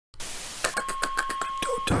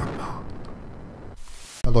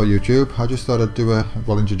Hello YouTube, I just thought I'd do a,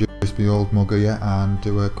 introduce my old mug here and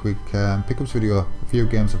do a quick pickups video. A few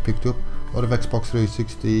games I've picked up, a lot of Xbox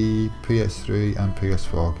 360, PS3 and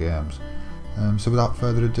PS4 games. So without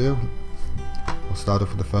further ado, I'll start off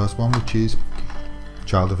with the first one, which is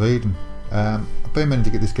Child of Eden. I've been meaning to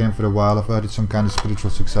get this game for a while. I've heard it's some kind of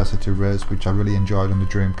spiritual successor to Res, which I really enjoyed on the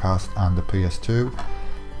Dreamcast and the PS2.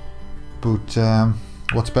 But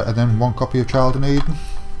what's better than one copy of Child of Eden?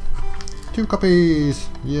 2 copies!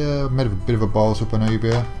 Yeah, made a bit of a balls up on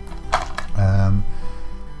eBay.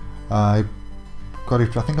 I got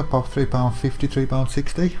it, I think about £3.50,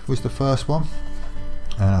 £3.60 was the first one.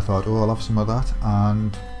 And I thought, oh, I'll have some of that,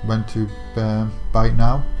 and went to buy it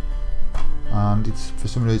now. And it's, for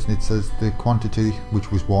some reason it says the quantity,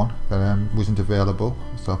 which was 1, wasn't available.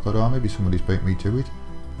 So I thought, oh, maybe somebody's beat me to it.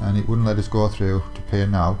 And it wouldn't let us go through to pay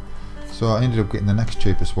now. So I ended up getting the next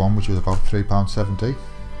cheapest one, which was about £3.70.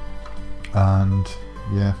 And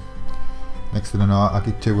yeah, next thing I know, I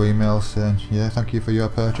get 2 emails saying, yeah, thank you for your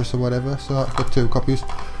purchase or whatever. So I've got 2 copies.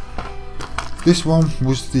 This one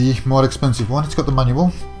was the more expensive one. It's got the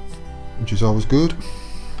manual, which is always good,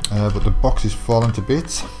 but the box is fallen to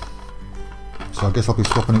bits. So I guess I'll be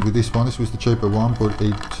swapping it with this one. This was the cheaper one, but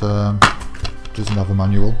it doesn't have a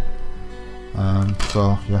manual.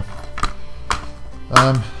 So yeah.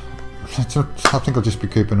 I think I'll just be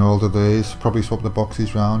keeping hold of these, probably swap the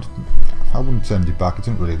boxes round. I wouldn't send it back, it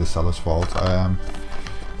isn't really the seller's fault.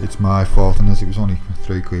 It's my fault, and as it was only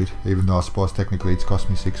 £3, even though I suppose technically it's cost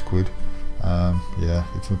me £6. Yeah,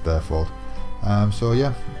 it's not their fault. So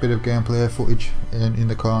yeah, a bit of gameplay footage in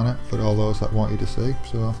the corner for all those that wanted to see,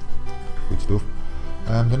 so good stuff.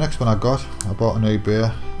 The next one I bought on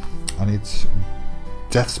eBay, and it's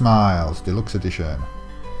Deathsmiles Deluxe Edition.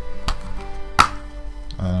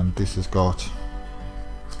 And this has got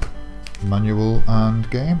manual and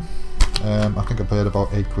game. I think I paid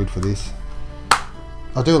about £8 for this.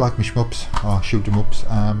 I do like my shmups, or shoot 'em ups.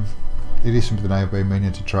 It is something I've been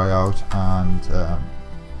meaning to try out, and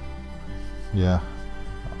yeah,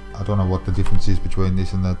 I don't know what the difference is between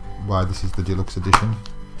this and why this is the deluxe edition.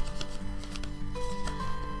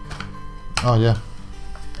 Oh yeah,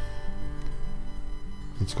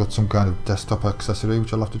 it's got some kind of desktop accessory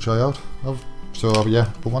which I'll have to try out. So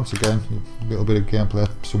yeah, but once again, a little bit of gameplay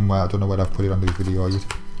somewhere. I don't know where I've put it on the video yet,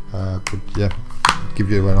 but yeah, give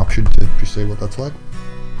you an option to see what that's like.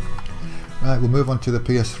 Right, we'll move on to the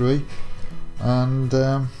PS3, and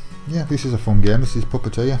yeah, this is a fun game. This is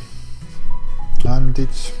Puppeteer, and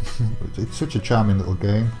it's such a charming little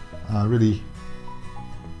game. I really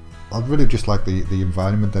just like the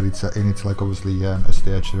environment that it's in. It's like obviously a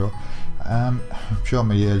stage show. I'm showing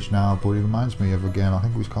my age now, but it reminds me of a game, I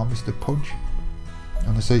think it was called Mr. Punch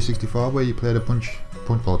on the C64, where you played a Punch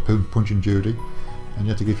and Judy, and you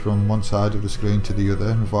had to get from one side of the screen to the other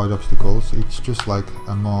and avoid obstacles. It's just like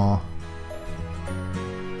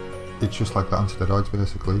it's just like that on steroids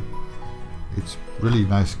basically. It's really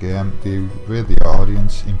nice game. The way the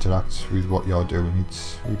audience interacts with what you're doing,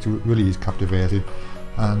 it really is captivating,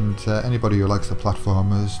 and anybody who likes the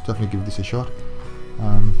platformers, definitely give this a shot.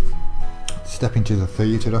 Step into the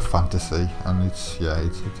theatre of fantasy, and it's a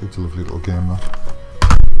lovely little game, that.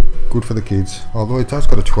 Good for the kids, although it has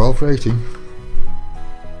got a 12 rating.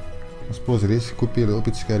 I suppose it is. Could be a little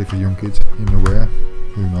bit scary for young kids in a way,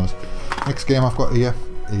 who knows. Next game I've got here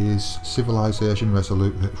is Civilization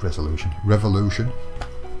Revolution.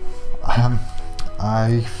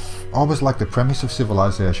 I always like the premise of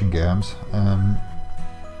Civilization games.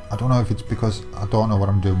 I don't know if it's because I don't know what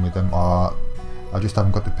I'm doing with them, or I just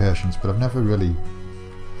haven't got the patience, but I've never really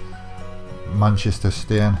managed to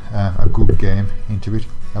stay in a good game into it.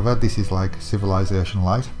 I've heard this is like Civilization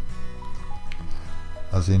Light,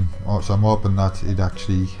 as in, so I'm hoping that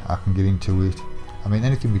I can get into it. I mean,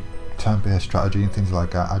 anything with turn-based strategy and things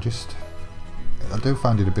like that, I do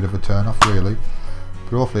find it a bit of a turn off really,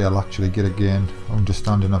 but hopefully I'll actually get a gain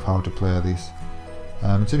understanding of how to play this.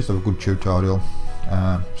 It seems to have a good tutorial,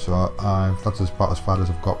 so that's about as far as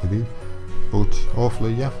I've got with it. But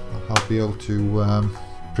hopefully, yeah, I'll be able to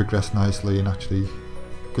progress nicely, and actually,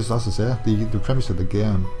 because as I say, the premise of the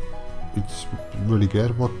game, it's really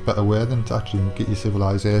good. What better way than to actually get your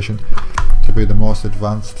civilization to be the most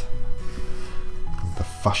advanced, the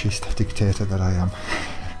fascist dictator that I am.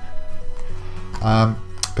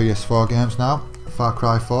 PS4 games now. Far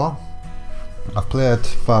Cry 4. I've played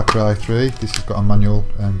Far Cry 3. This has got a manual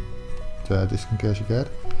and disc in case you cared.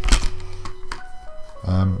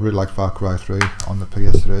 Really like Far Cry 3 on the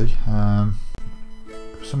PS3.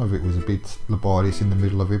 Some of it was a bit laborious in the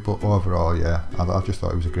middle of it, but overall, yeah, I just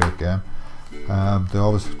thought it was a great game. They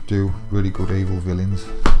always do really good evil villains,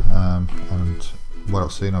 and what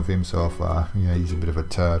I've seen of him so far, yeah, he's a bit of a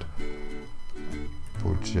turd.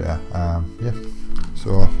 But yeah, yeah.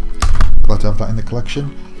 So glad to have that in the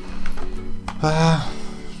collection.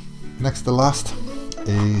 Next to last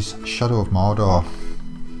is Shadow of Mordor.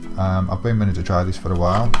 I've been meaning to try this for a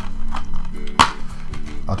while.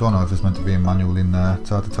 I don't know if there's meant to be a manual in there. It's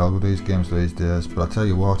hard to tell with these games these days, but I tell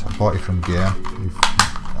you what, I bought it from Game.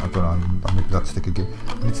 I don't know, maybe that sticker game.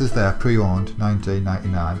 And it says there, pre-owned,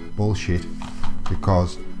 $19.99. Bullshit,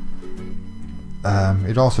 because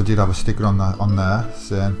it also did have a sticker on there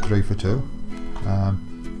saying 3 for 2.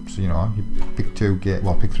 So you know, you pick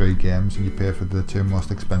pick 3 games and you pay for the 2 most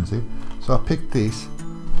expensive. So I picked this,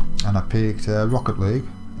 and I picked Rocket League.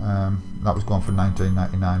 That was going for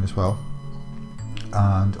 $19.99 as well.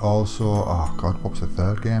 And also, oh god, what was the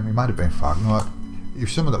third game? It might have been Fag. No, if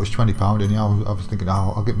some of that was £20 in here, I was thinking,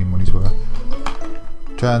 oh, I'll get my money's worth.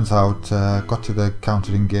 Turns out, got to the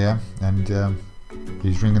counter in game, and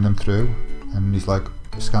he's ringing them through, and he's like,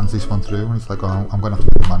 scans this one through, and he's like, oh, I'm going to have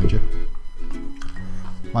to get the manager.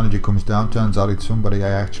 Manager comes down, turns out it's somebody I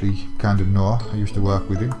actually kind of know. I used to work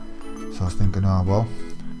with him, so I was thinking, oh well,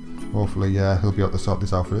 hopefully he'll be able to sort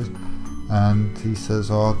this out for us. And he says,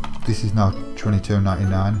 oh, this is now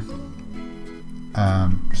 $22.99.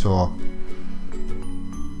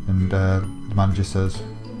 The manager says,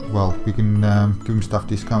 well, we can give him staff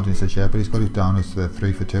discount. And he says, yeah, but he's got it down as the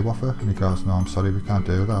 3 for 2 offer. And he goes, no, I'm sorry, we can't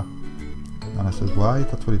do that. And I says, why?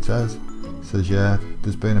 That's what it says. He says, yeah,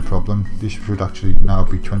 there's been a problem. This should actually now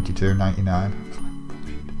be $22.99. I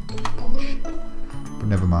was like, bullshit. But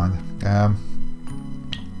never mind. And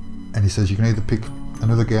he says, you can either pick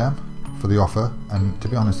another game for the offer, and to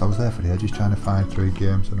be honest, I was there for the edges trying to find 3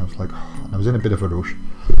 games, and I was like, oh, and I was in a bit of a rush,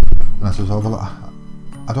 and I says, oh well,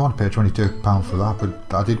 I don't want to pay £22 for that,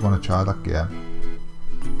 but I did want to try that game.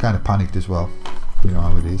 Kind of panicked as well, you know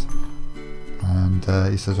how it is. And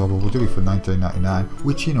he says, oh well, we'll do it for $19.99,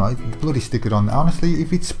 which, you know, the bloody sticker on. Honestly,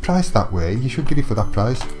 if it's priced that way, you should get it for that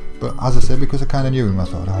price. But as I said, because I kind of knew him, I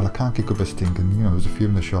thought, oh, I can't kick up a stink, and you know, there's a few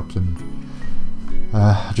in the shops, and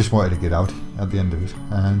I just wanted to get out at the end of it,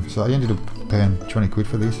 and so I ended up paying 20 quid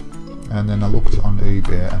for this. And then I looked on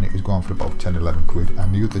eBay, and it was going for about 10-11 quid.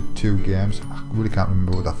 And the other 2 games, I really can't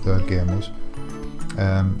remember what that third game was.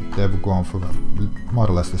 They were going for more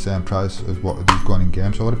or less the same price as what these going in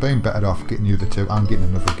game. So I would have been better off getting the other 2 and getting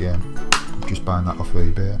another game, just buying that off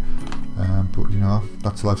eBay. But you know,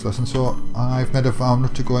 that's life's lesson. So I've never found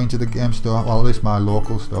not to go into the game store, well, at least my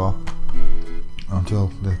local store,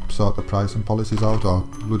 until they sort the price and policies out, or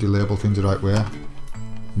bloody label things the right way.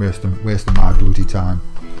 Wasting my bloody time.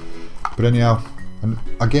 But anyhow, and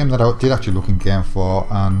a game that I did actually look in game for,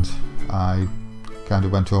 and I kind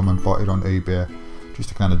of went home and bought it on eBay just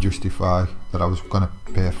to kind of justify that I was going to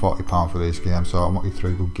pay £40 for these games. So I wanted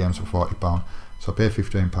 3 good games for £40. So I paid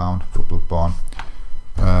 £15 for Bloodbourne.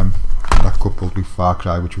 That coupled with Far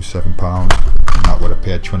Cry, which was £7, and that would have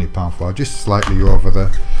paid £20 for, just slightly over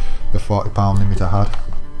the £40 limit I had.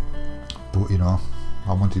 But you know,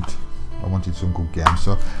 I wanted some good games,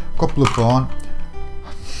 so got Bloodbourne.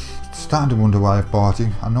 Starting to wonder why I've bought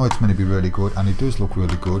it. I know it's meant to be really good, and it does look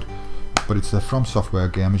really good, but it's a From Software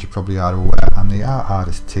game, as you probably are aware, and they are hard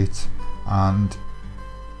as tits. And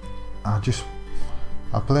I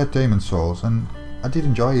played Demon's Souls, and I did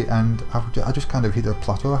enjoy it, and I just kind of hit a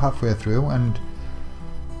plateau halfway through, and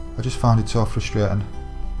I just found it so frustrating.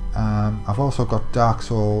 I've also got Dark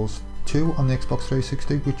Souls 2 on the Xbox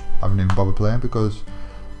 360, which I haven't even bothered playing because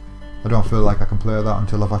I don't feel like I can play that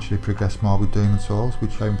until I've actually progressed more with Demon's Souls,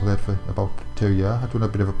 which I haven't played for about 2 years. I've done a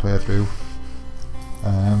bit of a playthrough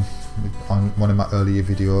on one of my earlier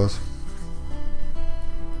videos,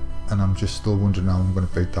 and I'm just still wondering how I'm going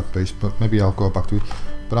to beat that beast, but maybe I'll go back to it.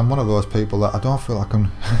 But I'm one of those people that I don't feel I can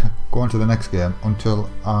go on to the next game until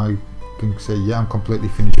I can say, yeah, I'm completely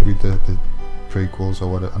finished with the prequels, or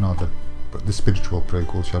whatever. I know the spiritual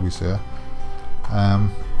prequels, shall we say.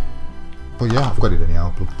 But yeah, I've got it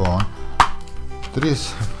anyhow, Bloodbourne. There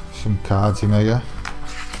is some cards in here,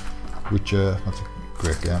 which that's a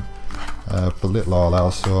great game. But little all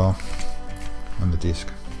else, so on the disc.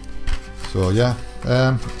 So yeah,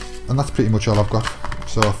 and that's pretty much all I've got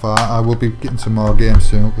so far. I will be getting some more games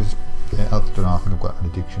soon because I don't know, I think I've got an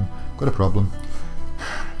addiction, got a problem.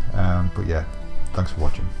 But yeah, thanks for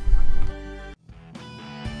watching.